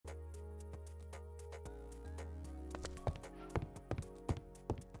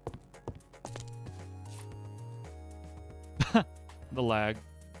the lag.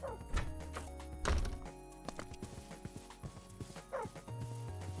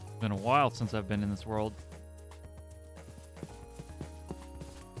 It's been a while since I've been in this world.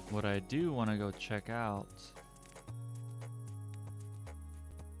 What I do want to go check out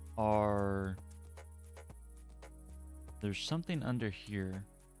are... There's something under here.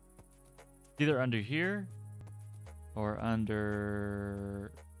 Either under here or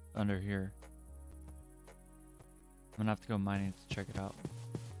under here. I'm gonna have to go mining to check it out.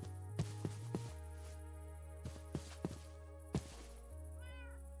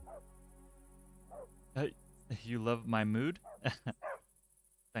 You love my mood?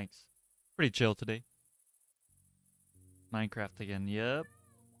 Thanks. Pretty chill today. Minecraft again, yep.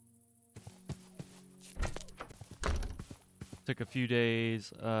 Took a few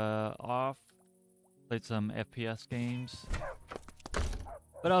days off. Played some FPS games.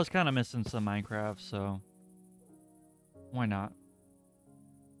 But I was kind of missing some Minecraft, so why not?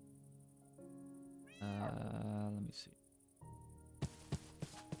 Let me see.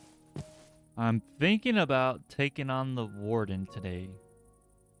 I'm thinking about taking on the Warden today.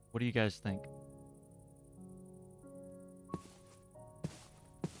 What do you guys think?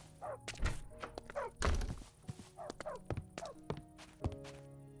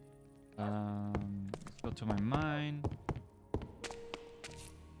 Let's go to my mine.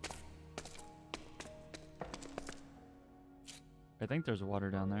 I think there's water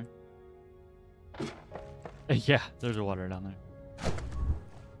down there. Yeah, there's water down there.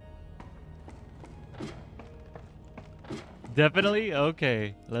 Definitely?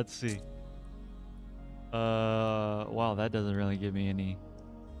 Okay, let's see. Wow, that doesn't really give me any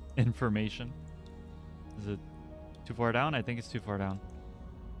information. Is it too far down? I think it's too far down.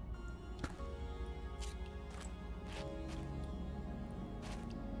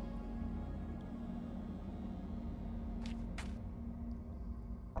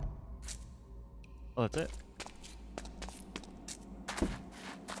 Oh, that's it.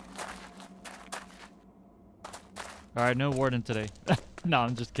 Alright, no Warden today. No,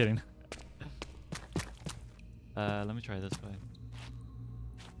 I'm just kidding. Let me try this way.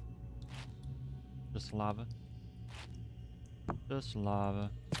 Just lava. Just lava.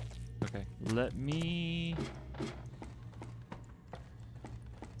 Okay, let me...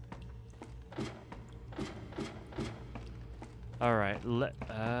 Alright,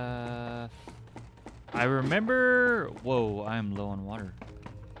 I remember... Whoa, I am low on water.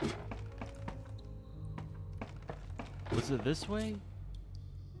 Was it this way?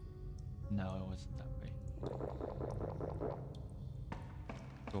 No, it wasn't that way.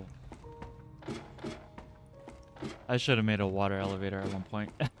 Cool. I should have made a water elevator at one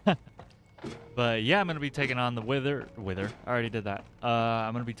point. But yeah, I'm going to be taking on the Wither. I already did that.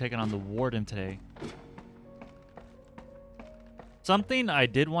 I'm going to be taking on the Warden today. Something I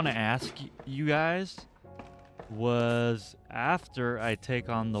did want to ask you guys was, after I take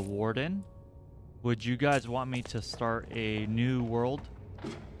on the Warden, would you guys want me to start a new world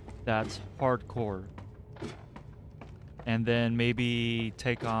that's hardcore? And then maybe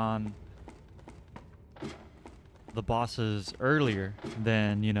take on the bosses earlier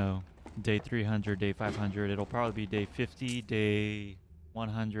than, you know, day 300, day 500. It'll probably be day 50, day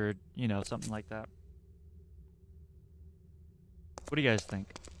 100, you know, something like that. What do you guys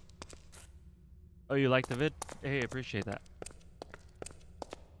think? Oh, you like the vid? Hey, appreciate that.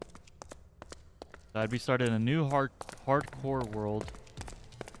 I'd be starting a new hardcore world.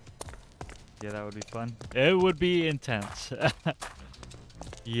 Yeah, that would be fun. It would be intense.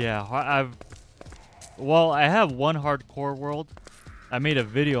 Yeah, I have one hardcore world. I made a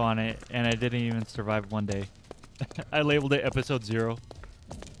video on it, and I didn't even survive one day. I labeled it episode 0.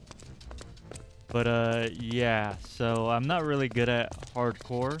 But, yeah, so I'm not really good at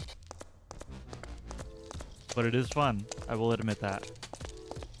hardcore. But it is fun. I will admit that.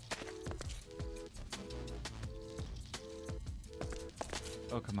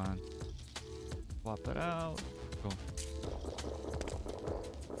 Oh, come on. Swap it out. Cool.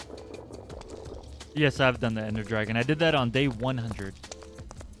 Yes, I've done the Ender Dragon. I did that on day 100.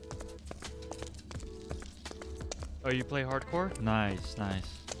 Oh, you play hardcore? Nice,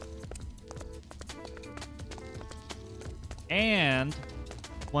 nice. And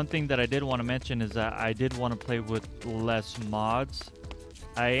one thing that I did want to mention is that I did want to play with less mods.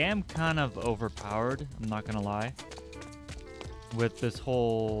 I am kind of overpowered, I'm not going to lie, with this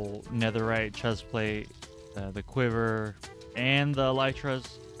whole netherite chestplate, the quiver, and the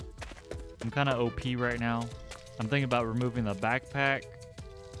elytras. I'm kind of OP right now. I'm thinking about removing the backpack,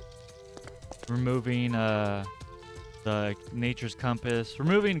 removing the nature's compass,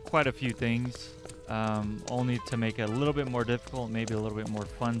 removing quite a few things. only to make it a little bit more difficult, maybe a little bit more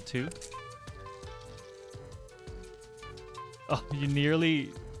fun too. Oh, you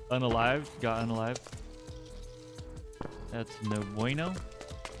nearly got unalived. That's no bueno.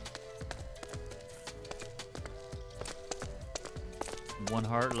 One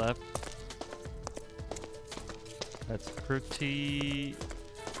heart left. That's pretty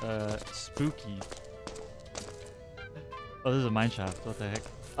spooky. Oh, this is a mine shaft. What the heck?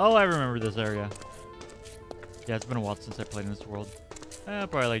 Oh, I remember this area. Yeah, it's been a while since I played in this world.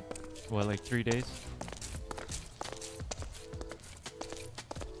 Probably like, what, like 3 days?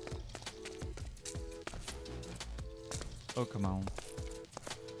 Oh, come on.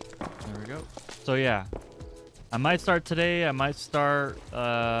 There we go. So yeah, I might start today. I might start,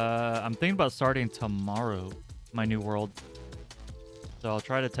 I'm thinking about starting tomorrow, my new world. So I'll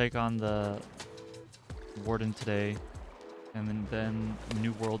try to take on the Warden today, and then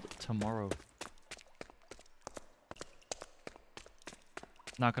new world tomorrow.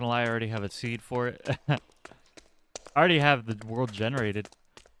 Not gonna lie, I already have a seed for it. I already have the world generated.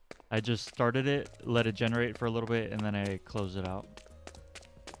 I just started it, let it generate for a little bit, and then I close it out.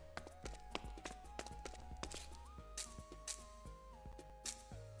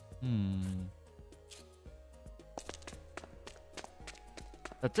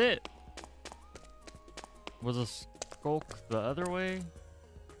 That's it. Was a skulk the other way?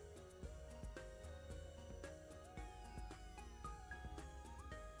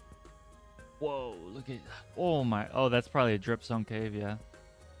 Whoa, look at... Oh my... Oh, that's probably a drip zone cave, yeah.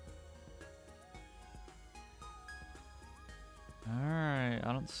 Alright,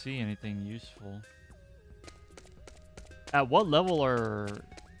 I don't see anything useful. At what level are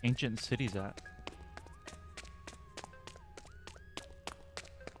ancient cities at?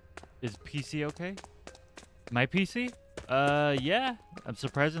 Is PC okay? My PC? Yeah.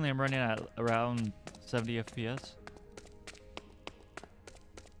 I'm running at around 70 FPS.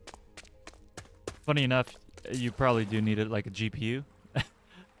 Funny enough, you probably do need it like a GPU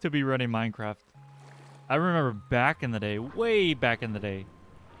to be running Minecraft. I remember back in the day, way back in the day,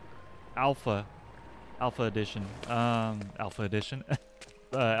 alpha edition, alpha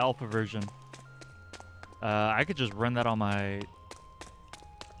version. I could just run that on my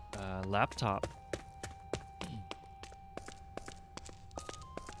laptop.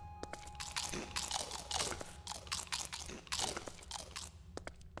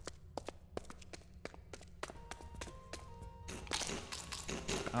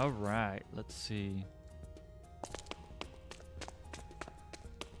 All right, let's see.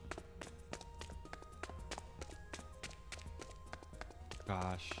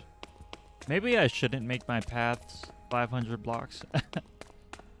 Gosh, maybe I shouldn't make my paths 500 blocks.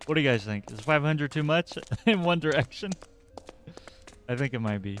 What do you guys think? Is 500 too much in one direction? I think it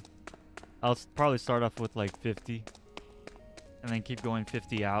might be. I'll probably start off with like 50 and then keep going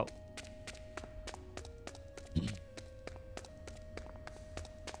 50 out.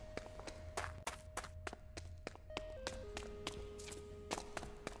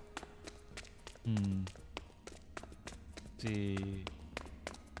 Let's see.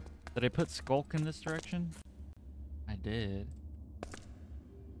 Did I put Skulk in this direction? I did.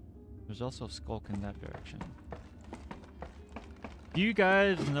 There's also Skulk in that direction. Do you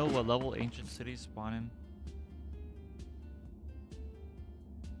guys know what level ancient cities spawn in?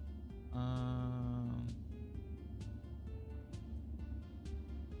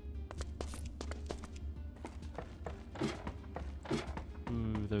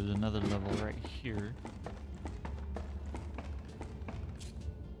 Ooh, there's another level right here.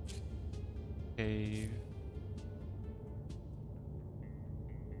 Cave.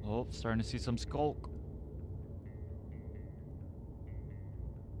 Oh, starting to see some Skulk.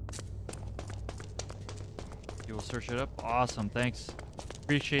 You will search it up. Awesome, thanks.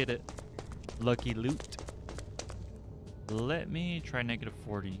 Appreciate it. Lucky loot. Let me try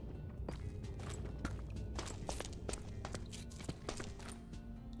 -40.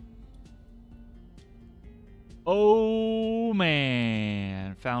 Oh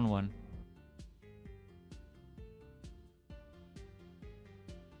man, found one.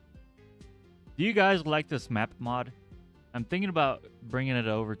 Do you guys like this map mod? I'm thinking about bringing it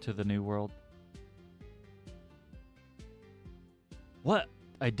over to the new world. What?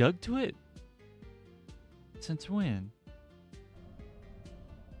 I dug to it? Since when?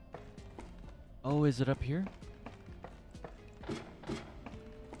 Oh, is it up here?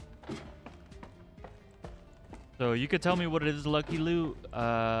 So you could tell me what it is, Lucky Loot.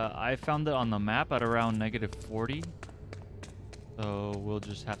 I found it on the map at around -40. So we'll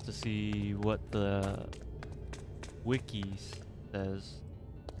just have to see what the wiki says.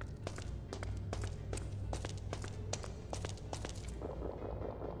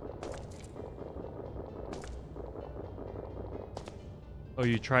 Oh,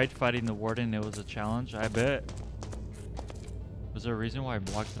 you tried fighting the warden, it was a challenge? I bet. Was there a reason why I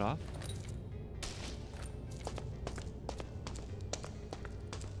blocked it off?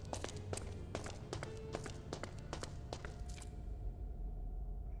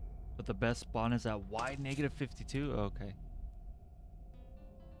 But the best spawn is at Y negative 52? Okay.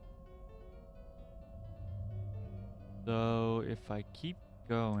 So if I keep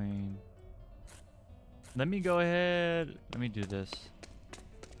going, let me go ahead. Let me do this.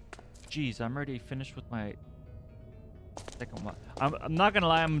 Jeez, I'm already finished with my second mod. I'm not gonna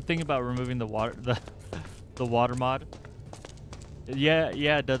lie. I'm thinking about removing the water the water mod. Yeah,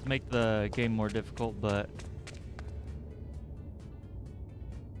 it does make the game more difficult, but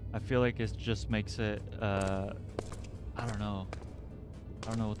I feel like it just makes it. I don't know. I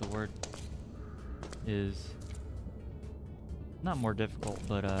don't know what the word is. Not more difficult,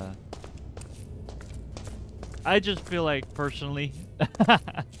 but I just feel like personally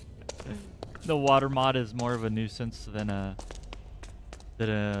the water mod is more of a nuisance than a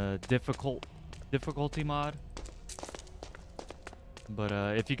difficulty mod. But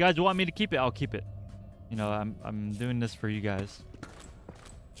if you guys want me to keep it, I'll keep it. You know, I'm doing this for you guys.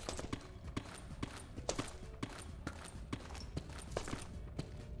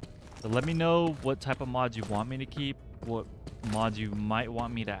 So let me know what type of mods you want me to keep, what mods you might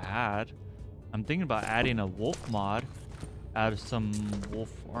want me to add. I'm thinking about adding a wolf mod. Add some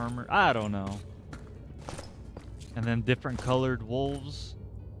wolf armor. I don't know. And then different colored wolves.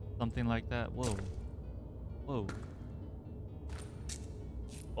 Something like that. Whoa. Whoa.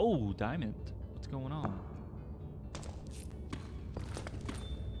 Oh, diamond. What's going on?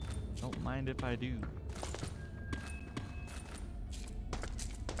 Don't mind if I do.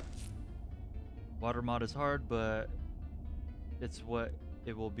 Water mod is hard, but it's what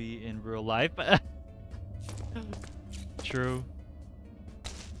it will be in real life. True.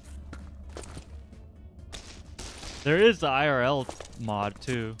 There is the IRL mod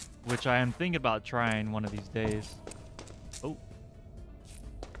too, which I am thinking about trying one of these days. Oh.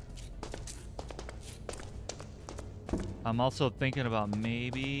 I'm also thinking about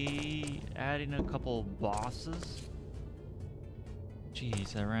maybe adding a couple bosses.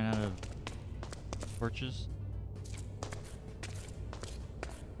 Jeez, I ran out of torches.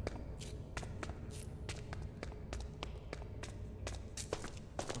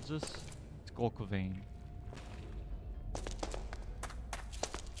 What's this? Skulk vein.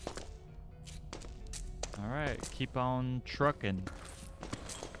 Alright, keep on trucking.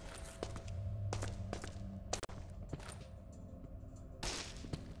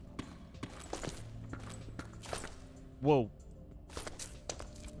 Whoa.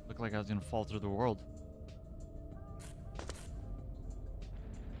 Looked like I was gonna fall through the world.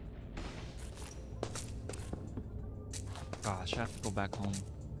 Gosh, I have to go back home.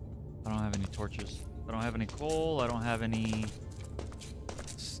 I don't have any torches. I don't have any coal. I don't have any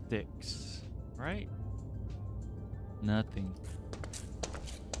sticks. Right? Nothing.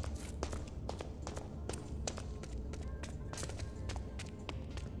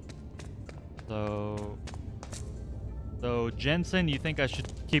 So Jensen, you think I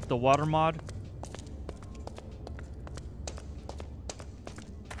should keep the water mod?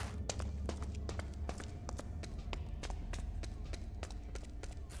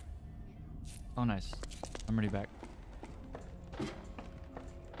 Oh, nice. I'm already back.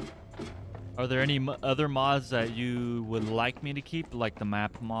 Are there any other mods that you would like me to keep, like the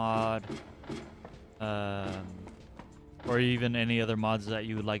map mod, or even any other mods that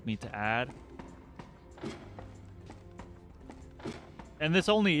you would like me to add? And this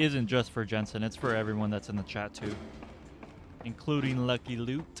only isn't just for Jensen; it's for everyone that's in the chat too, including Lucky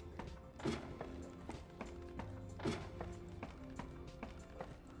Loot.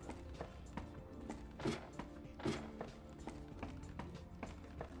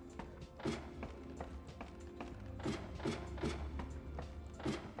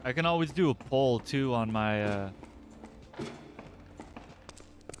 I can always do a poll too on my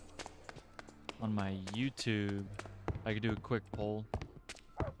YouTube. I could do a quick poll.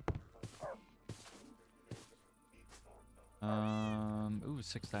 Ooh,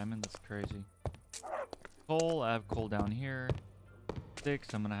 6 diamond. That's crazy. Coal. I have coal down here.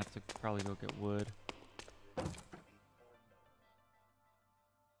 Sticks. I'm gonna have to probably go get wood.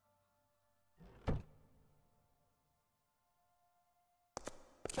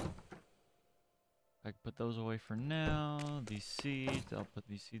 I can put those away for now. These seeds, I'll put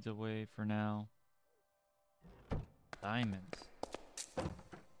these seeds away for now. Diamonds.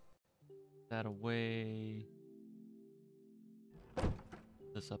 That away.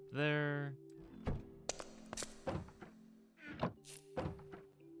 This up there.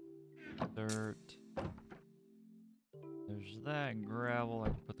 Dirt. There's that gravel. I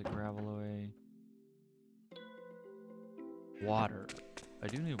can put the gravel away. Water. I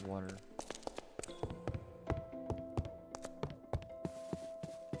do need water.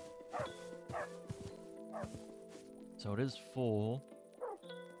 So it is full.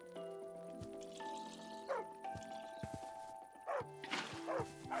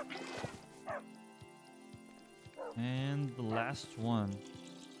 And the last one.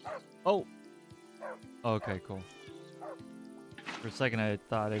 Oh! Okay, cool. For a second I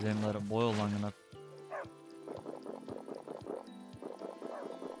thought I didn't let it boil long enough.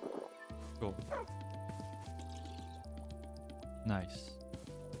 Cool. Nice.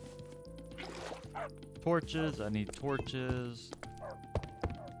 Torches. I need torches.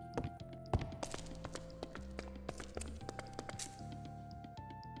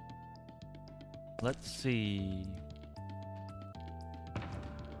 Let's see.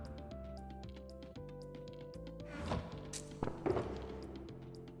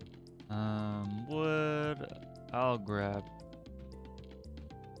 Wood. I'll grab.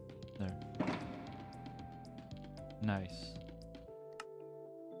 There. Nice.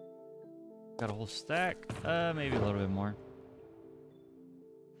 Got a whole stack. Maybe a little bit more.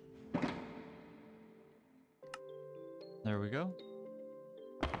 There we go.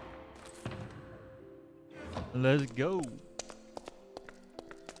 Let's go.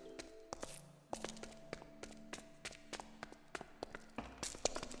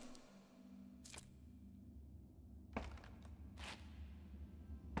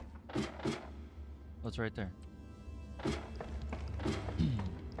 What's right there?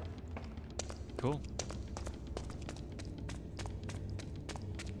 Cool.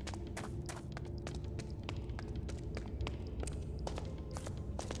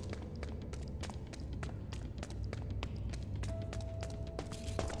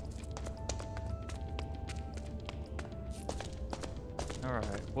 All right.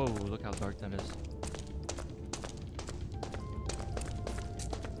 Whoa, look how dark that is.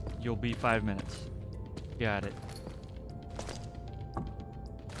 You'll be 5 minutes. Got it.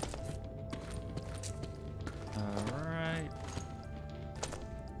 All right.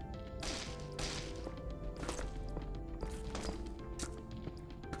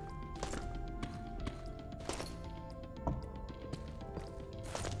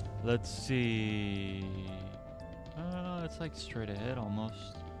 Let's see. It's like straight ahead almost.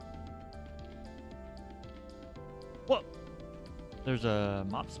 Whoa! There's a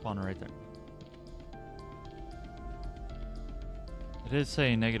mob spawner right there. It is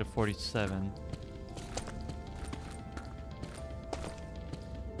saying negative 47.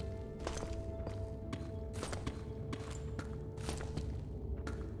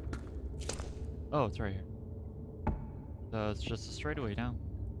 Oh, it's right here. So it's just a straightaway down.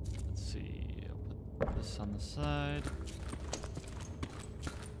 Let's see. I'll put this on the side.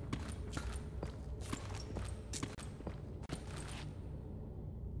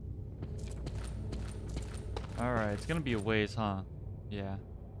 Alright, it's gonna be a ways, huh? Yeah.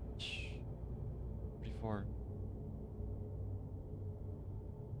 34.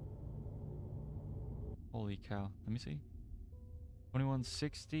 Holy cow. Let me see.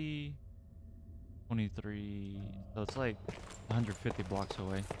 2160. 23. So it's like 150 blocks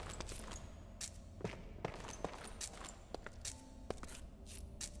away.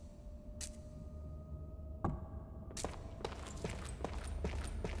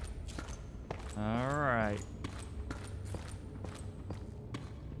 Alright.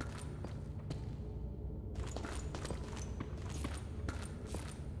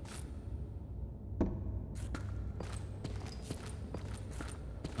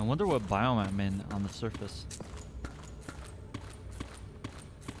 I wonder what biome I'm in on the surface.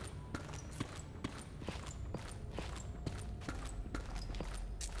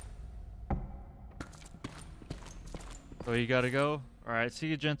 So you gotta go? Alright, see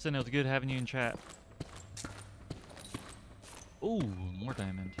you, Jensen. It was good having you in chat. Ooh, more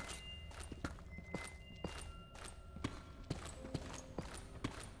diamond.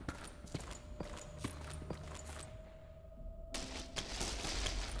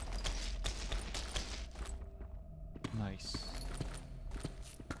 Nice.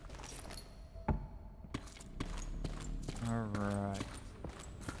 All right.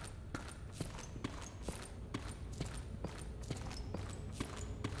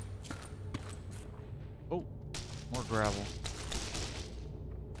 Oh, more gravel.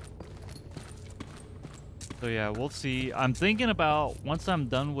 So yeah, we'll see. I'm thinking about once I'm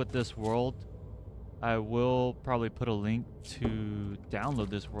done with this world, I will probably put a link to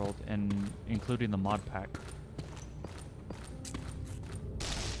download this world and including the mod pack.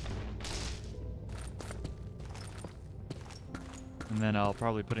 And then I'll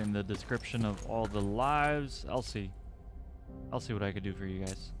probably put in the description of all the lives. I'll see. I'll see what I could do for you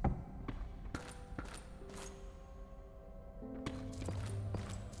guys.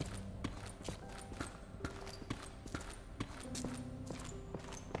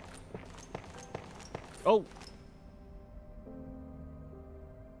 Oh!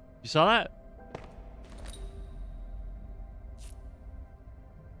 You saw that?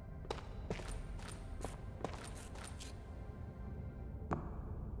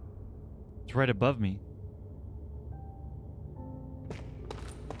 It's right above me.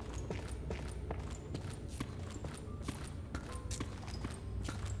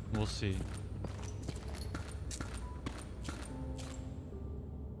 We'll see.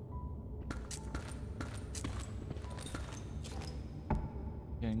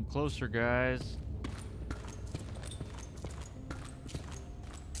 Getting closer, guys.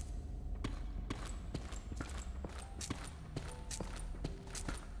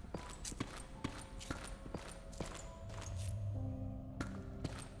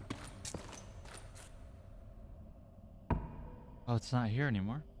 Oh, it's not here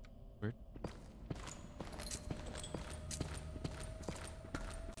anymore. Weird.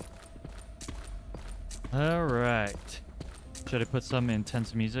 All right. Should I put some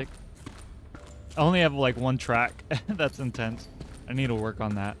intense music? I only have like one track that's intense. I need to work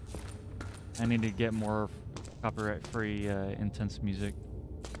on that. I need to get more copyright-free intense music.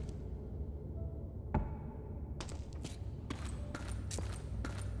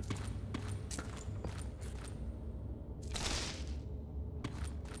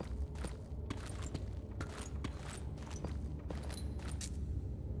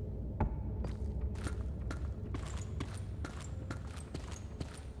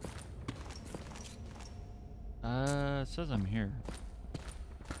 It says I'm here.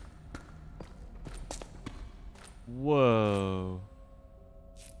 Whoa.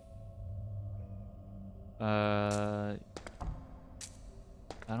 I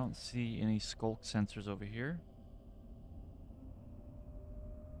don't see any skulk sensors over here.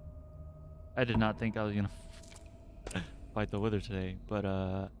 I did not think I was gonna fight the wither today, but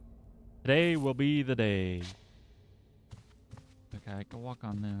today will be the day. Okay, I can walk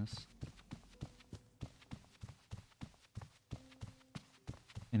on this.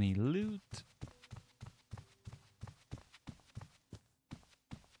 Any loot?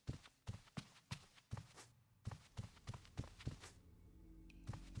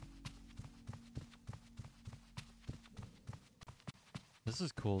 This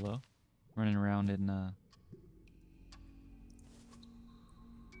is cool though. Running around in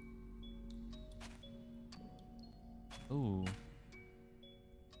ooh.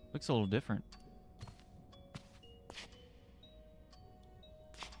 Looks a little different.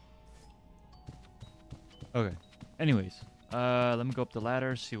 Okay. Anyways, let me go up the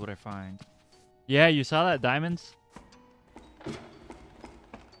ladder, see what I find. Yeah, you saw that diamonds?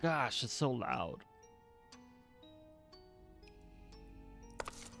 Gosh, it's so loud.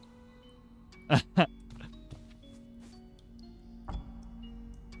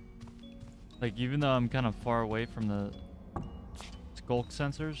 Like, even though I'm kind of far away from the skulk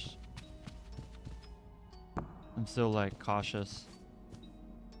sensors, I'm still like cautious.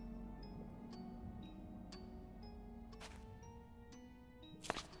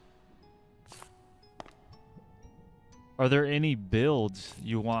 Are there any builds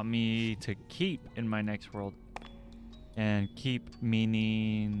you want me to keep in my next world? And keep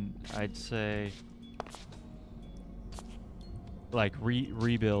meaning, I'd say, like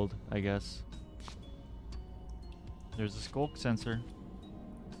rebuild, I guess. There's a skulk sensor.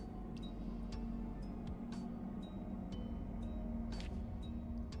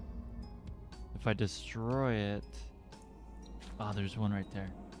 If I destroy it... Oh, there's one right there.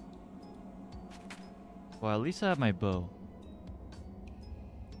 Well, at least I have my bow.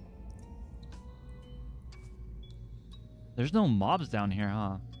 There's no mobs down here,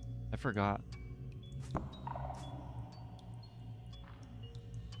 huh? I forgot.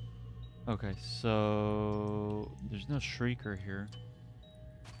 Okay, so... There's no shrieker here.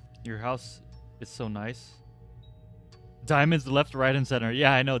 Your house is so nice. Diamonds left, right, and center.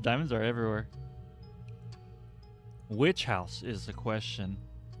 Yeah, I know. Diamonds are everywhere. Which house is the question?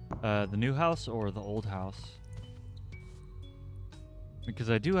 The new house or the old house? Because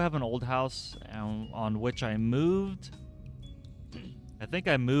I do have an old house on which I moved. I think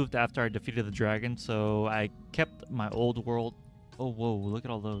I moved after I defeated the dragon, so I kept my old world. Oh, whoa, look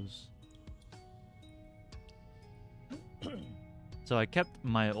at all those. So I kept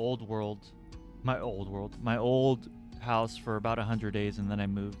my old house for about 100 days, and then I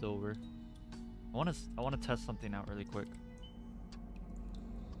moved over. I want to test something out really quick.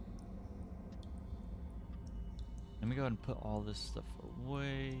 Let me go ahead and put all this stuff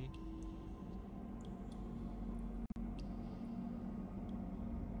away.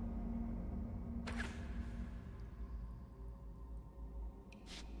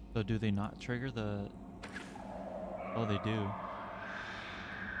 So do they not trigger the... Oh, they do.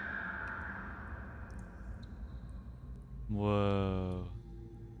 Whoa.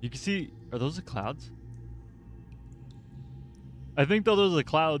 You can see... Are those the clouds? I think those are the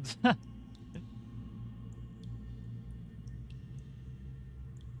clouds.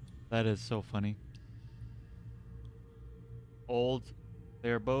 That is so funny. Old.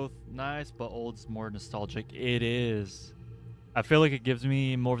 They're both nice, but old's more nostalgic. It is. I feel like it gives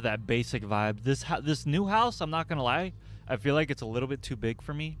me more of that basic vibe. This new house, I'm not gonna lie, I feel like it's a little bit too big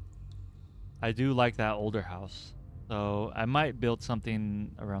for me. I do like that older house, so I might build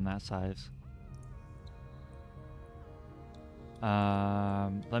something around that size.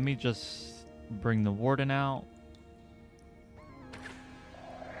 Let me just bring the warden out.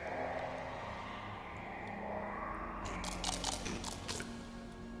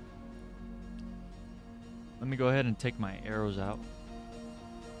 Let me go ahead and take my arrows out.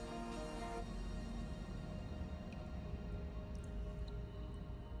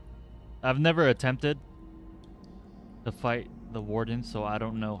 I've never attempted to fight the warden, so I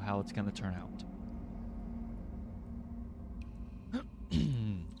don't know how it's gonna turn out.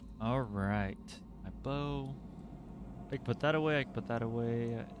 All right, my bow. I can put that away. I can put that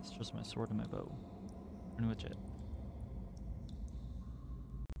away. It's just my sword and my bow. Pretty much it.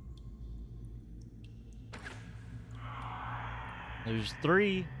 There's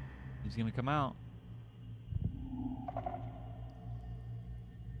 3. He's gonna come out.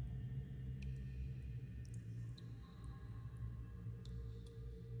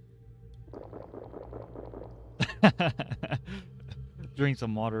 Drink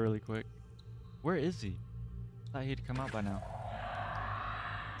some water really quick. Where is he? I thought he'd come out by now.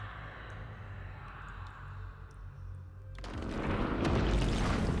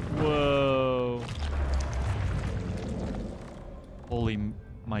 Whoa. Holy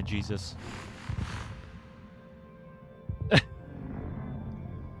my Jesus.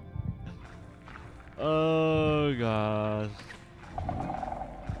 Oh gosh.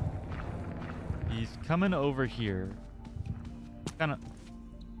 He's coming over here. Kind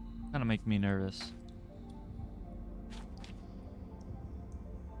of make me nervous.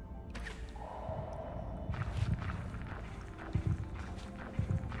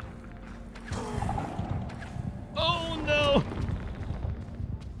 Oh no!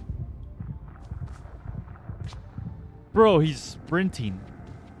 Bro, he's sprinting.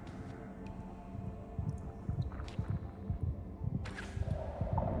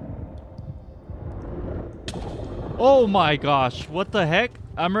 Oh my gosh, what the heck?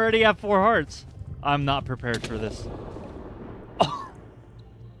 I'm already at 4 hearts. I'm not prepared for this. I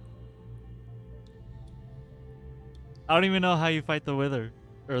don't even know how you fight the wither.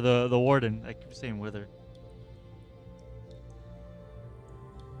 Or the warden. I keep saying wither.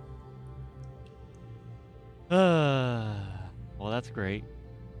 Well, that's great.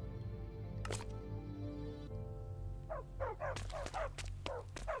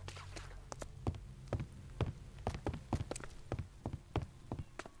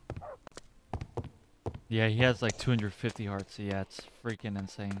 Yeah, he has like 250 hearts. Yeah, it's freaking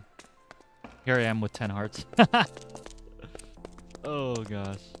insane. Here I am with 10 hearts. Oh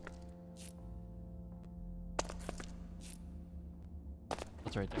gosh.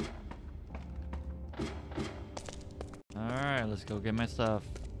 That's right there. Alright, let's go get my stuff.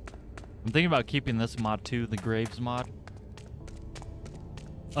 I'm thinking about keeping this mod too, the Graves mod.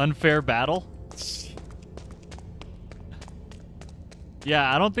 Unfair battle?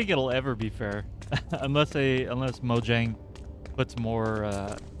 Yeah, I don't think it'll ever be fair. unless Mojang puts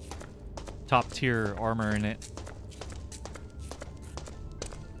more top tier armor in it.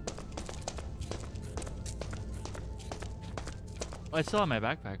 Oh, I still have my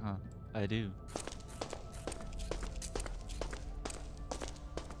backpack, huh? I do.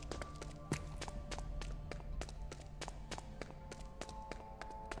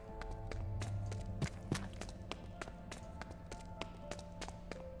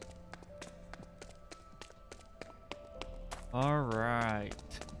 All right.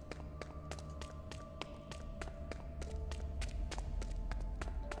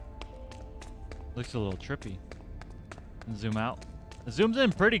 Looks a little trippy. Zoom out. It zooms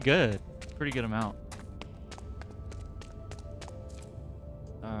in pretty good. Pretty good amount.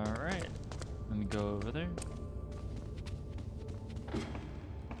 All right. Let me go over there.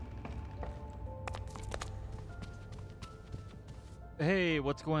 Hey,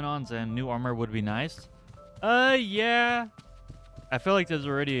 what's going on, Zen? New armor would be nice. Yeah. I feel like there's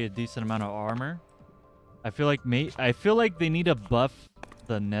already a decent amount of armor. I feel like they need to buff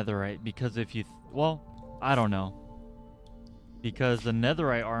the netherite because if you well, I don't know. Because the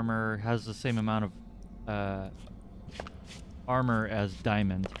netherite armor has the same amount of armor as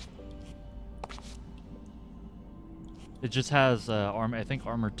diamond. It just has armor, I think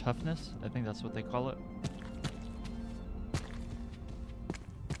armor toughness. I think that's what they call it.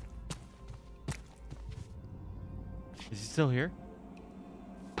 Is he still here?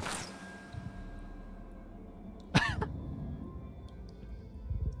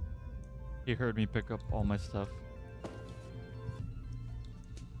 He heard me pick up all my stuff.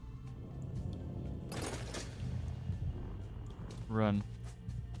 Run.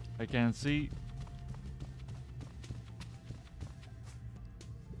 I can't see.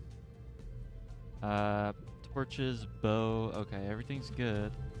 Torches, bow. Okay, everything's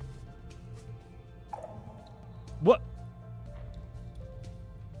good. What?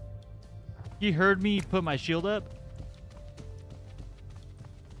 He heard me put my shield up?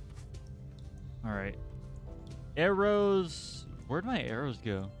 Alright. Arrows. Where'd my arrows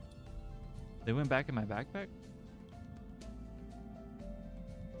go? They went back in my backpack?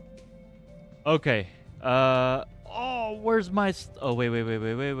 Okay. Oh, where's my... oh,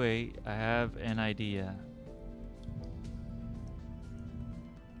 wait. I have an idea.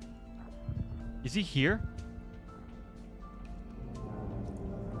 Is he here?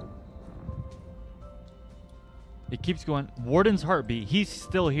 It keeps going. Warden's heartbeat. He's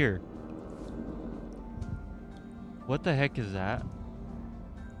still here. What the heck is that?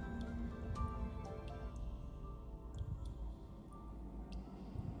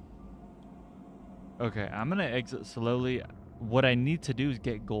 Okay, I'm gonna exit slowly. What I need to do is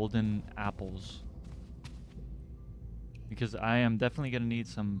get golden apples. Because I am definitely gonna need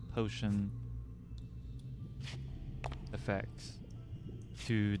some potion effects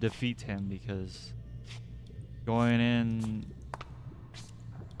to defeat him, because going in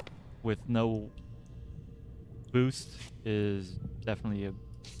with no boost is definitely a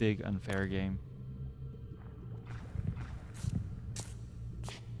big unfair game.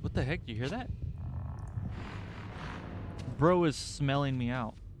 What the heck? Do you hear that? Bro is smelling me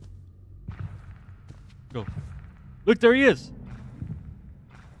out. Go. Look, there he is.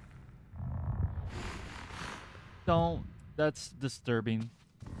 Don't. That's disturbing.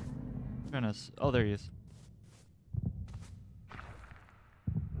 Oh, there he is.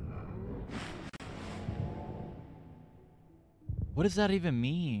 What does that even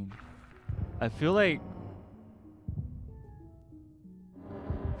mean? I feel like...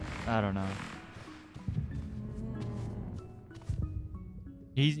 I don't know.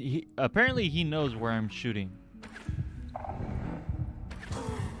 Apparently he knows where I'm shooting.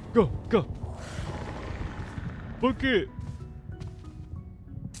 Go, go. Book it.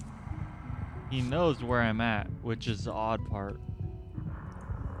 He knows where I'm at, which is the odd part.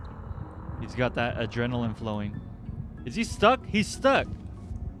 He's got that adrenaline flowing. Is he stuck? He's stuck.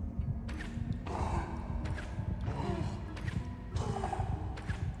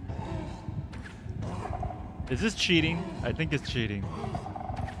 Is this cheating? I think it's cheating.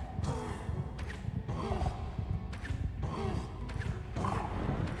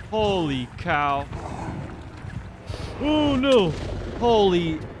 Holy cow. Oh no.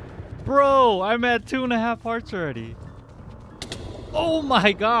 Holy. Bro, I'm at 2.5 hearts already. Oh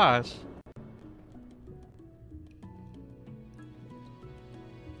my gosh.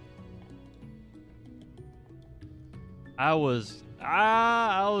 I was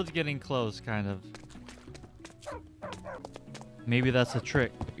getting close, kind of. Maybe that's a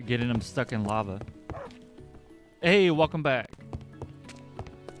trick, getting them stuck in lava. Hey, welcome back.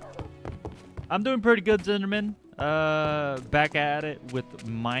 I'm doing pretty good, Zenderman. Back at it with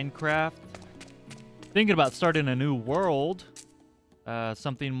Minecraft. Thinking about starting a new world.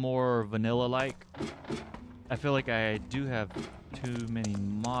 Something more vanilla-like. I feel like I do have too many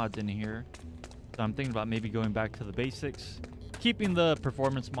mods in here. So I'm thinking about maybe going back to the basics. Keeping the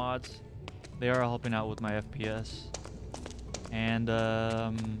performance mods. They are helping out with my FPS. And,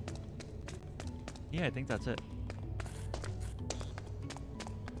 yeah, I think that's it.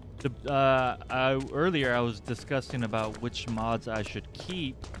 Earlier I was discussing about which mods I should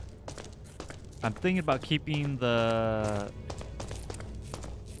keep. I'm thinking about keeping the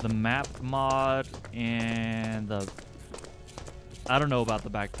map mod and I don't know about the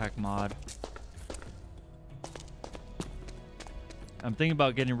backpack mod. I'm thinking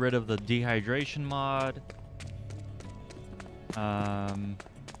about getting rid of the dehydration mod. I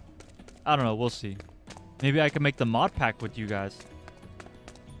don't know, we'll see. Maybe I can make the mod pack with you guys.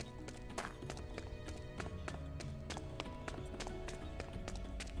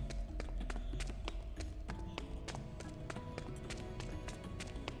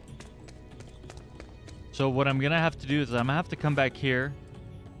 So what I'm gonna have to do is I'm gonna have to come back here,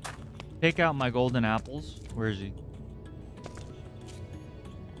 take out my golden apples. Where is he?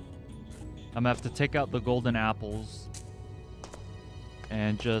 I'm gonna have to take out the golden apples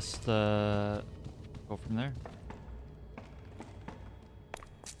and just go from there.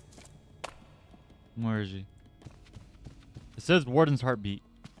 Where is he? It says Warden's Heartbeat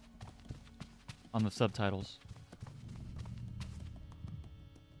on the subtitles.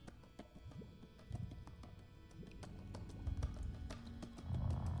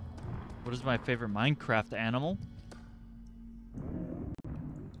 What is my favorite Minecraft animal?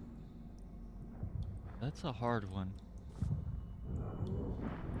 That's a hard one.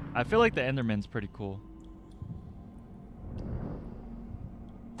 I feel like the Enderman's pretty cool.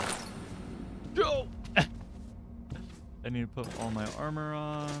 Go! I need to put all my armor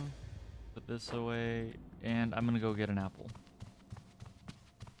on. Put this away. And I'm gonna go get an apple.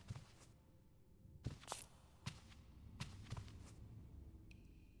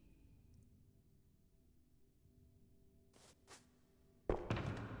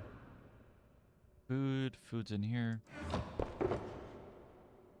 Food's in here.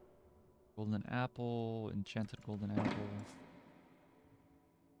 Golden apple, enchanted golden apple.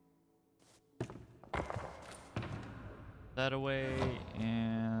 That away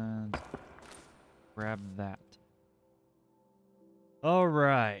and grab that. All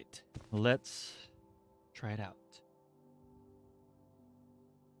right, let's try it out.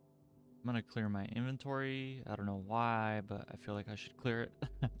 I'm gonna clear my inventory. I don't know why, but I feel like I should clear it.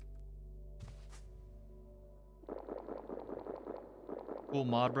 Cool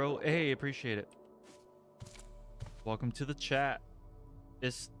mod, bro. Hey, appreciate it. Welcome to the chat.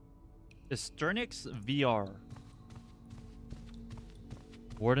 Sternix VR.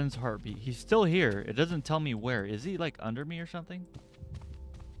 Warden's Heartbeat. He's still here. It doesn't tell me where. Is he like under me or something?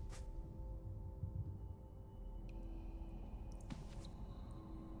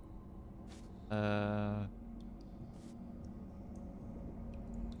 I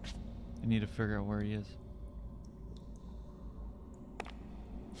need to figure out where he is.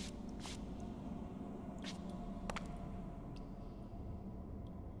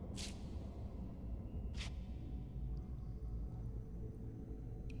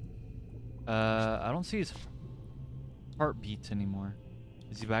 I don't see his heartbeats anymore.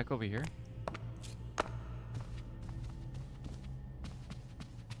 Is he back over here?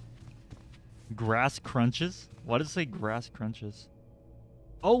 Grass crunches? Why does it say grass crunches?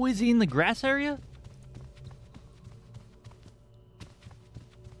 Oh, is he in the grass area?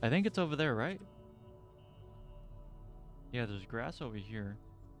 I think it's over there, right? Yeah, there's grass over here.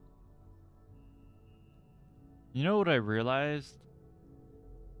 You know what I realized?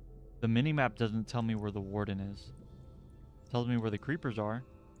 The minimap doesn't tell me where the warden is. It tells me where the creepers are.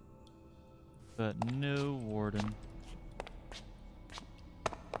 But no warden.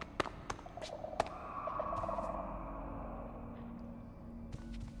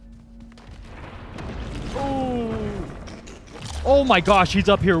 Oh! Oh my gosh, he's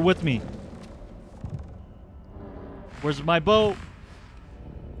up here with me. Where's my boat?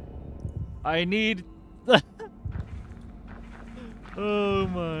 I need... Oh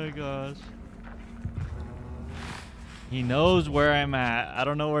my gosh. He knows where I'm at. I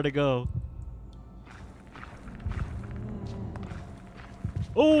don't know where to go.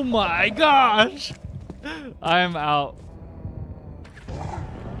 Oh my gosh. I'm out.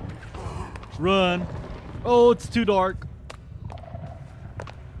 Run. Oh, it's too dark.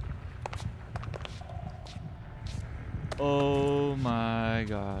 Oh my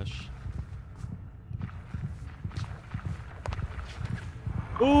gosh.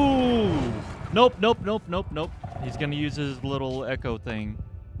 Ooh! Nope, nope, nope, nope, nope. He's gonna use his little echo thing.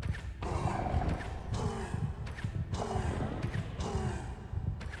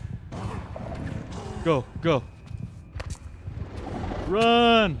 Go, go.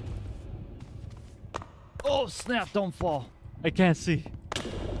 Run! Oh, snap, don't fall. I can't see.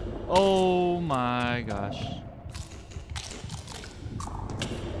 Oh my gosh.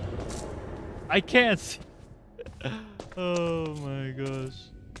 I can't see. Oh my gosh.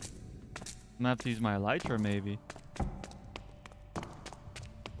 I'm gonna have to use my elytra maybe.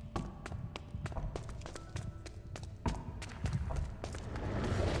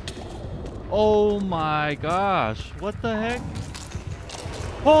 Oh my gosh. What the heck?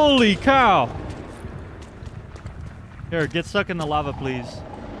 Holy cow. Here, get stuck in the lava, please.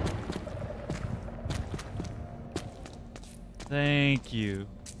 Thank you.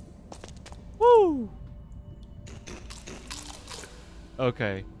 Woo!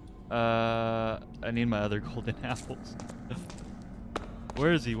 Okay. I need my other golden apples.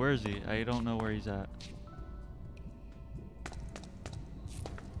 Where is he? Where is he? I don't know where he's at.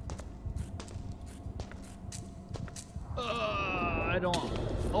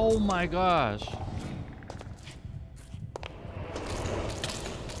 Oh my gosh.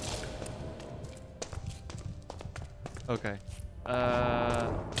 Okay.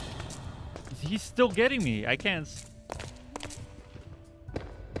 He's still getting me. I can't.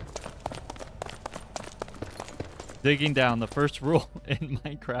 Digging down, the first rule in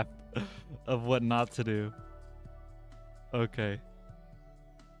Minecraft of what not to do. Okay.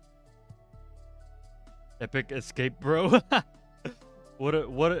 Epic escape, bro. What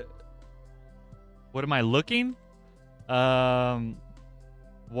am I looking? Well,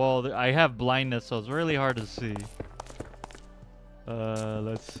 I have blindness, so it's really hard to see.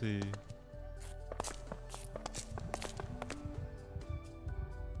 Let's see.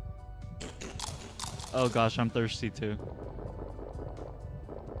 Oh gosh, I'm thirsty too.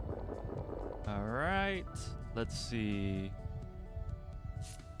 All right, let's see.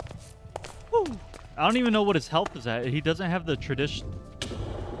 Woo. I don't even know what his health is at. He doesn't have the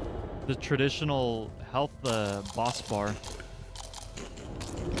traditional health boss bar.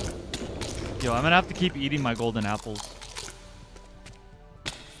 Yo, I'm gonna have to keep eating my golden apples.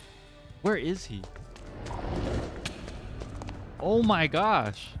 Where is he? Oh my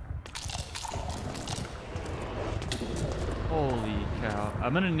gosh. Holy cow.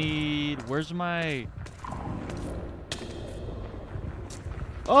 I'm gonna need... Where's my...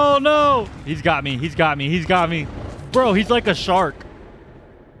 Oh no! He's got me. He's got me. He's got me. Bro, he's like a shark.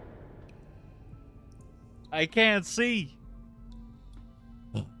 I can't see.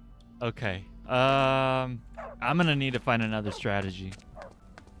 Okay. I'm gonna need to find another strategy.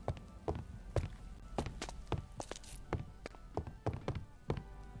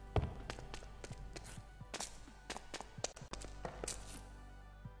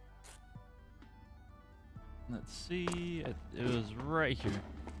 Let's see. It was right here.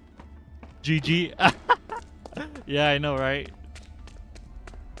 GG. Yeah, I know, right?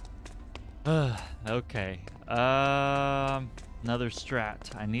 Okay. Another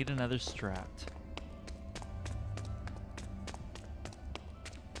strat. I need another strat.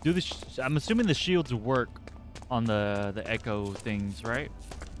 I'm assuming the shields work on the echo things, right?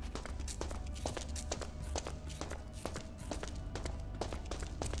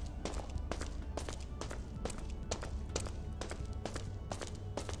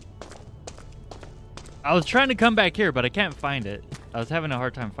 I was trying to come back here, but I can't find it. I was having a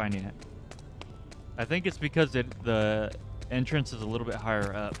hard time finding it. I think it's because the entrance is a little bit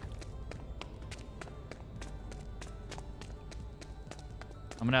higher up.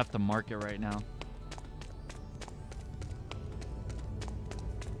 I'm gonna have to mark it right now.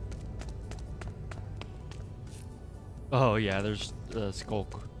 Oh yeah, there's a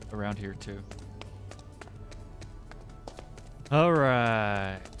skulk around here too. All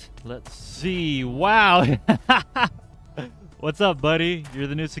right, let's see. Wow. What's up, buddy? You're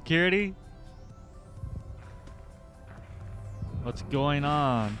the new security? What's going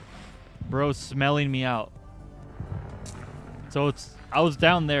on? Bro's smelling me out. So I was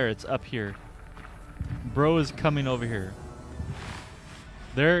down there, it's up here. Bro is coming over here.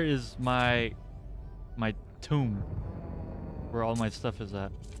 There is my tomb where all my stuff is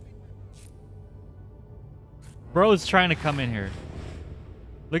at. Bro is trying to come in here.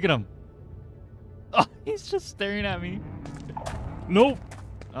 Look at him. Oh, he's just staring at me. Nope.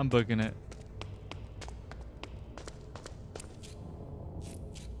 I'm booking it.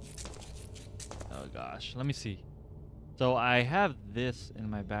 Oh gosh, let me see. So I have this in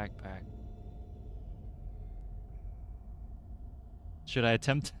my backpack. Should I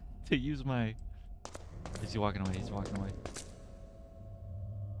attempt to use my... Is he walking away? He's walking away.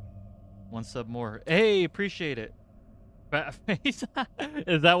 One sub more. Hey, appreciate it. Fat face.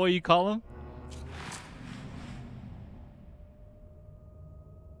 Is that what you call him?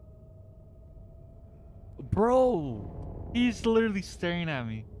 Bro, he's literally staring at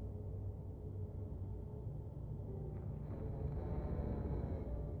me.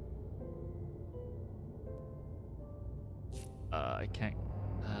 I can't.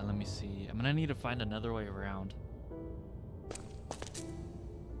 Let me see. I'm gonna need to find another way around.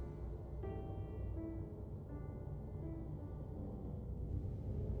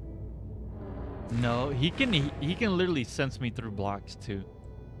 No, he can literally sense me through blocks too.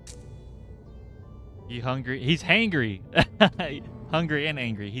 He hungry? He's hangry. Hungry and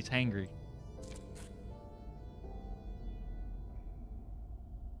angry. He's hangry.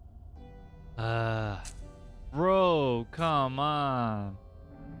 Bro, come on.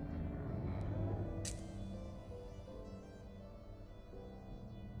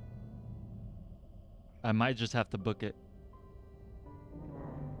 I might just have to book it.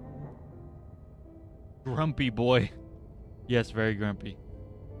 Grumpy boy. Yes, very grumpy.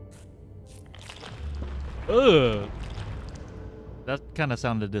 Ugh. That kind of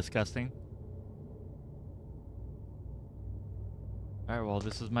sounded disgusting. Alright, well,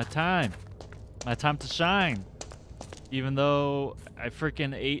 this is my time. My time to shine. Even though I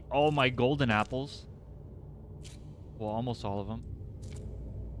freaking ate all my golden apples. Well, almost all of them.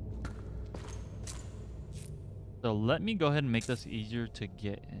 So let me go ahead and make this easier to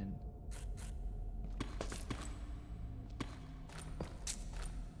get in.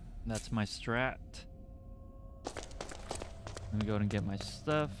 That's my strat. Let me go ahead and get my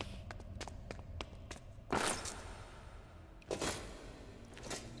stuff. I'm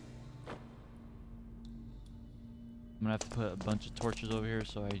gonna have to put a bunch of torches over here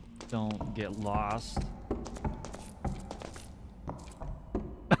so I don't get lost.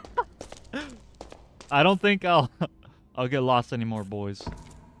 I don't think I'll get lost anymore, boys.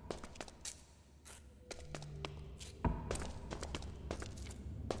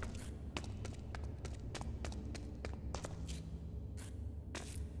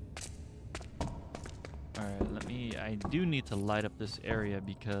 I do need to light up this area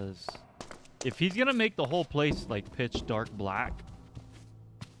because if he's gonna make the whole place like pitch dark black,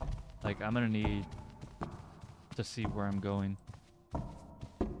 like I'm gonna need to see where I'm going.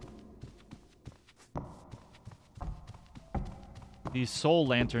 These soul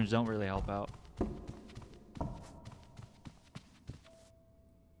lanterns don't really help out.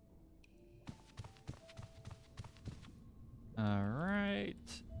 All right,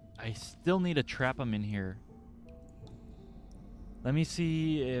 I still need to trap them in here. Let me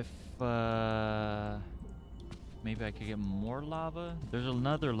see if maybe I could get more lava. There's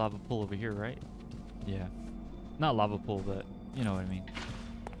another lava pool over here, right? Yeah. Not lava pool, but you know what I mean.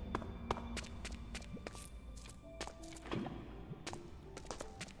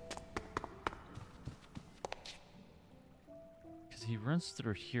 Because he runs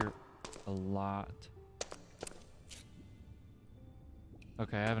through here a lot.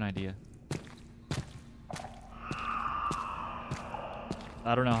 Okay, I have an idea.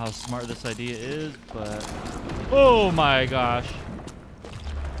 I don't know how smart this idea is, but... Oh my gosh.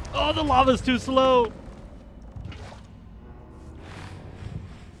 Oh, the lava's too slow.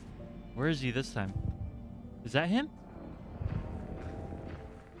 Where is he this time? Is that him?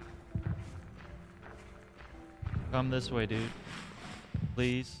 Come this way, dude.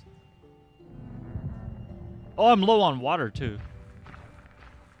 Please. Oh, I'm low on water, too.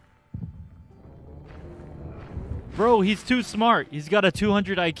 Bro, he's too smart. He's got a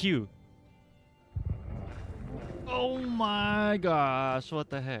 200 IQ. Oh my gosh, what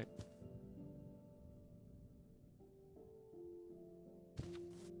the heck?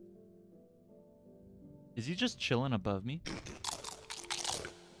 Is he just chilling above me?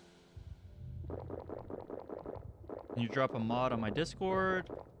 Can you drop a mod on my Discord?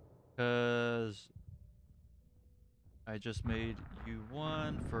 Because I just made you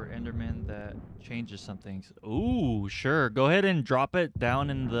one for Enderman that changes some things. Ooh, sure. Go ahead and drop it down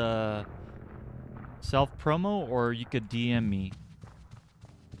in the self promo, or you could DM me.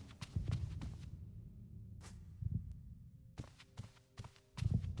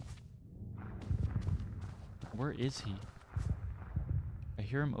 Where is he? I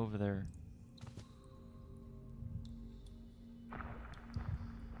hear him over there.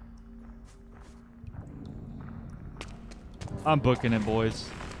 I'm booking it, boys.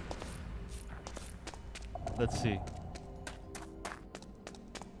 Let's see.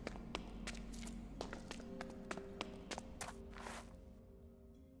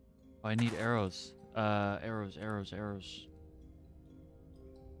 Oh, I need arrows. Arrows.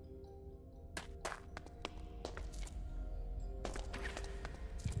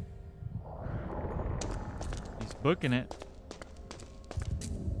 He's booking it.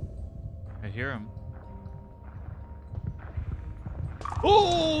 I hear him.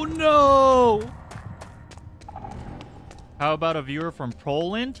 Oh no! How about a viewer from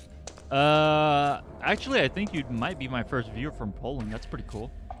Poland? Actually, I think you might be my first viewer from Poland. That's pretty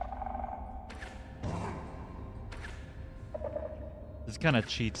cool. It's kind of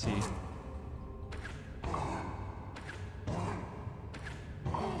cheatsy.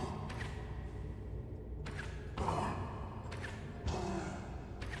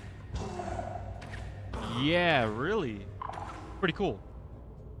 Yeah, really. Pretty cool.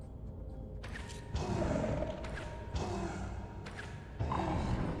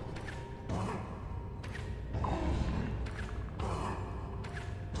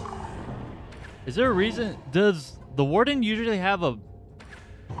 Is there a reason? Does the Warden usually have a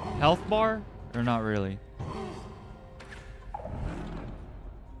health bar? Or not really?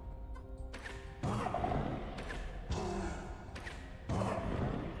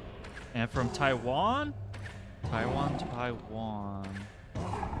 And from Taiwan? Taiwan.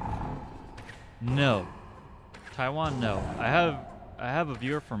 No. Taiwan, no. I have a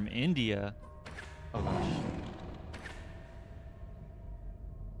viewer from India. Oh gosh.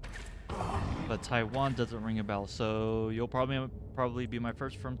 But Taiwan doesn't ring a bell, so you'll probably be my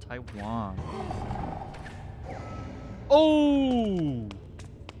first from Taiwan. Oh!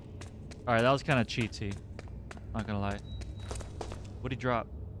 Alright, that was kind of cheaty. Not gonna lie. What'd he drop?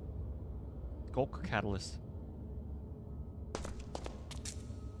 Gulk Catalyst.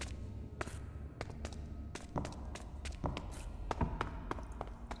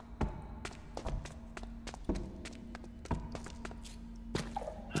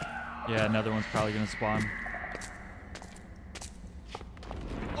 Yeah, another one's probably gonna spawn.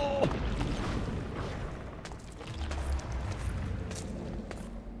 Oh!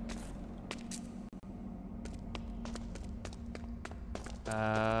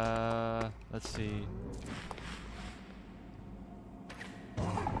 Let's see.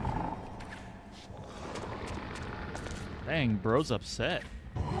 Dang, bro's upset.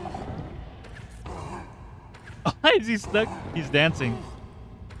 Is he stuck? He's dancing.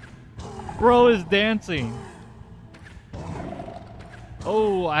 Bro is dancing.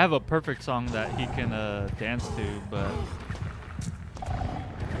 Oh, I have a perfect song that he can dance to, but...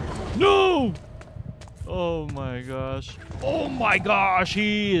 No! Oh my gosh. Oh my gosh,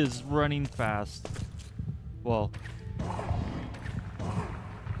 he is running fast. Well.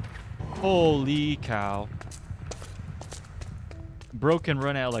 Holy cow. Bro can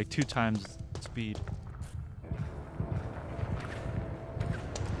run at like 2 times speed.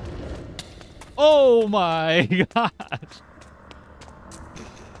 Oh my gosh.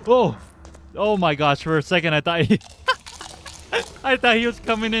 Oh. Oh my gosh, for a second I thought I thought he was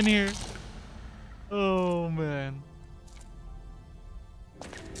coming in here. Oh man.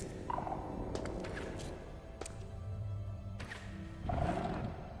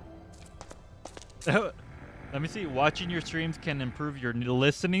 Let me see. Watching your streams can improve your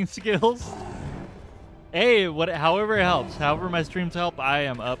listening skills. Hey, however it helps. However my streams help, I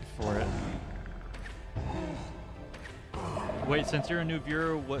am up for it. Wait, since you're a new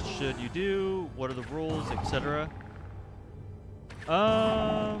viewer, what should you do? What are the rules, etc.?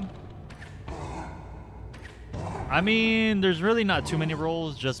 I mean, there's really not too many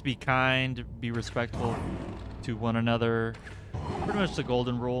rules. Just be kind, be respectful to one another. Pretty much the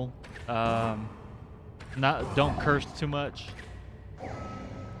golden rule. Don't curse too much.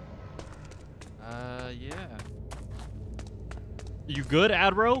 Yeah. You good,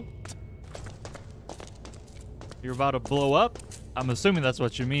 Adro? You're about to blow up? I'm assuming that's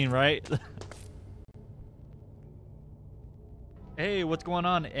what you mean, right? Hey, what's going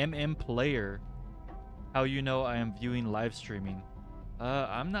on, MM Player? How you know I am viewing live streaming?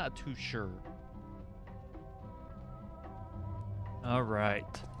 I'm not too sure. All right.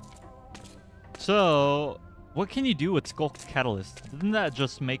 So, what can you do with Skull Catalyst? Didn't that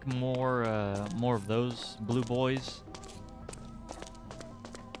just make more of those blue boys?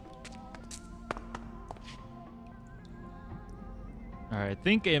 All right, I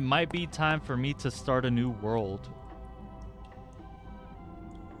think it might be time for me to start a new world.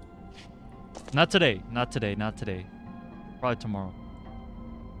 Not today, not today, not today. Probably tomorrow.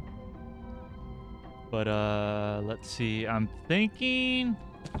 But let's see. I'm thinking.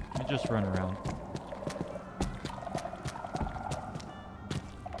 Let me just run around.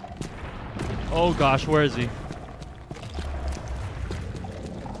 Oh gosh, where is he?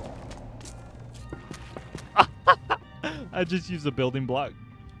 I just used a building block.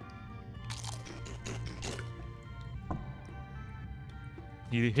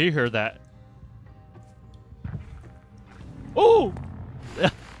 He heard that. Oh!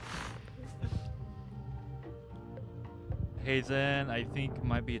 Hazen, I think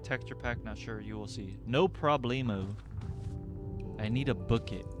might be a texture pack. Not sure. You will see. No problemo. I need to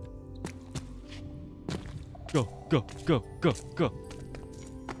book it. Go, go, go, go, go.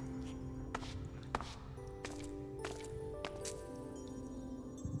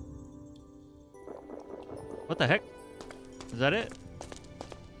 What the heck? Is that it?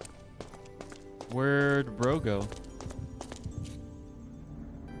 Where'd bro go?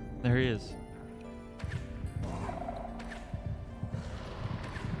 There he is.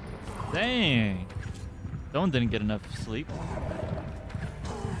 Dang. Someone didn't get enough sleep.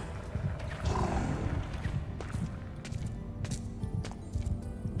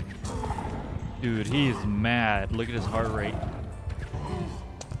 Dude, he's mad. Look at his heart rate.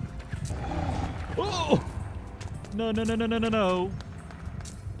 Oh! No, no, no, no, no, no, no.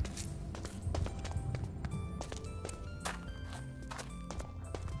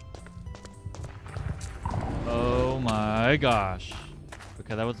 my gosh.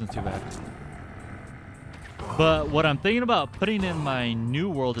 Okay, that wasn't too bad. But what I'm thinking about putting in my new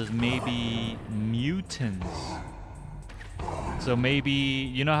world is maybe mutants. So maybe,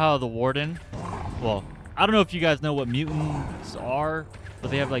 you know how the Warden? Well, I don't know if you guys know what mutants are,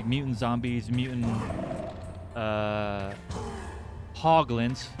 but they have like mutant zombies, mutant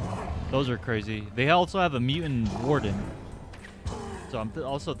hoglins. Those are crazy. They also have a mutant Warden. So I'm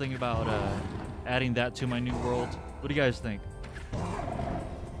also thinking about adding that to my new world. What do you guys think?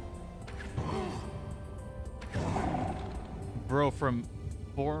 Bro, from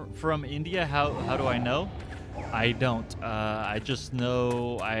India, how do I know? I don't. I just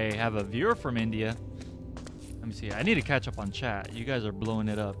know I have a viewer from India. Let me see. I need to catch up on chat. You guys are blowing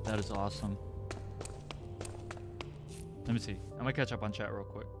it up. That is awesome. Let me see. I'm gonna catch up on chat real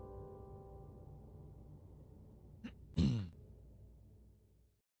quick.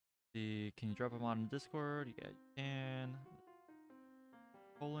 See, can you drop them on Discord? Yeah, you can.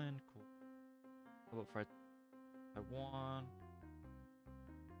 Poland, cool. How about Taiwan?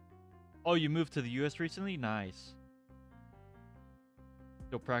 Oh, you moved to the US recently? Nice.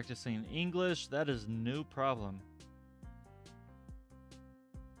 Still practicing English? That is no problem.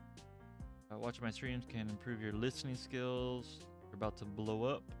 Watching my streams can improve your listening skills. You're about to blow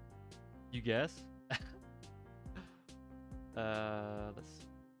up. You guess? Let's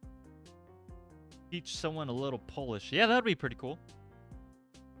teach someone a little Polish. Yeah, that'd be pretty cool.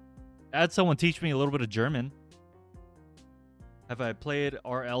 Had someone teach me a little bit of German. Have I played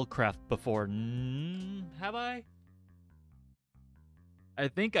RL Craft before? Have I? I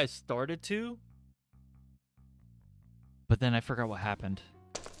think I started to, but then I forgot what happened.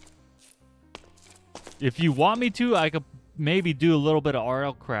 If you want me to, I could maybe do a little bit of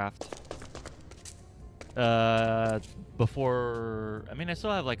RL Craft. Before, I mean, I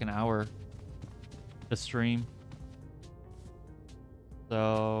still have like an hour to stream.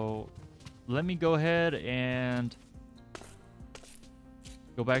 So let me go ahead and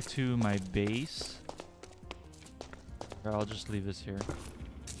go back to my base. Or I'll just leave this here.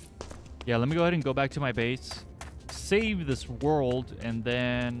 Yeah, let me go ahead and go back to my base. Save this world and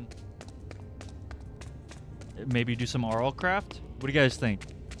then maybe do some RL Craft. What do you guys think?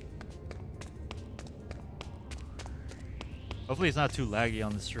 Hopefully it's not too laggy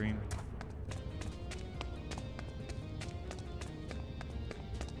on the stream.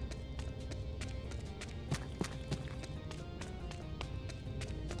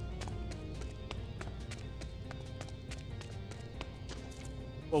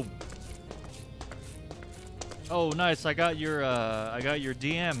 Oh. Oh, nice. I got your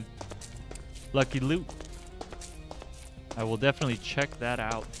DM. Lucky loot. I will definitely check that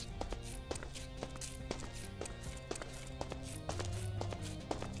out.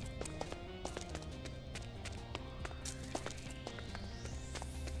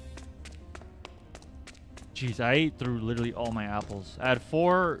 Jeez, I ate through literally all my apples. I had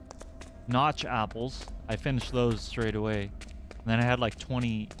 4 notch apples. I finished those straight away. And then I had like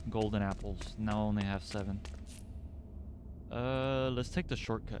 20 golden apples. Now I only have 7. Let's take the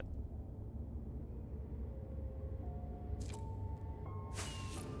shortcut.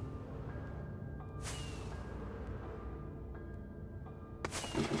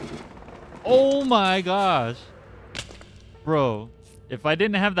 Oh my gosh. Bro, if I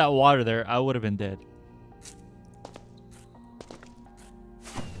didn't have that water there, I would have been dead.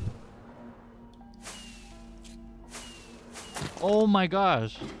 Oh my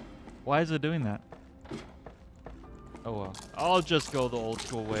gosh. Why is it doing that? Oh well. I'll just go the old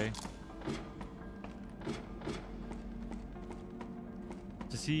school way.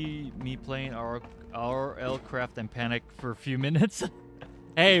 To see me playing RL Craft and panic for a few minutes.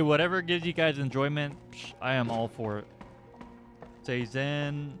 Hey, whatever gives you guys enjoyment, I am all for it. Say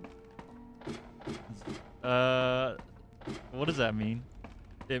Zen. What does that mean?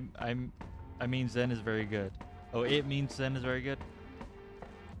 I mean Zen is very good. Oh, it means Zen is very good.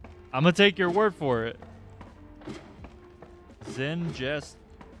 I'm gonna take your word for it. Zen just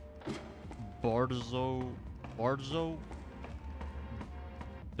Barzo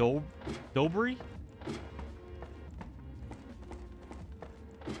Dobry?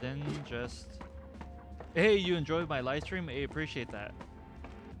 Then just, hey, you enjoyed my live stream? I appreciate that.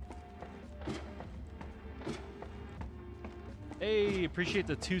 Hey, appreciate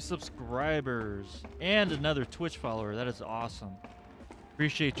the 2 subscribers and another Twitch follower. That is awesome.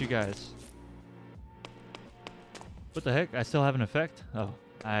 Appreciate you guys. What the heck? I still have an effect? Oh,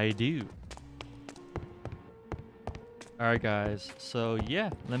 I do. All right, guys. So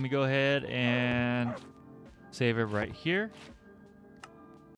yeah, let me go ahead and save it right here.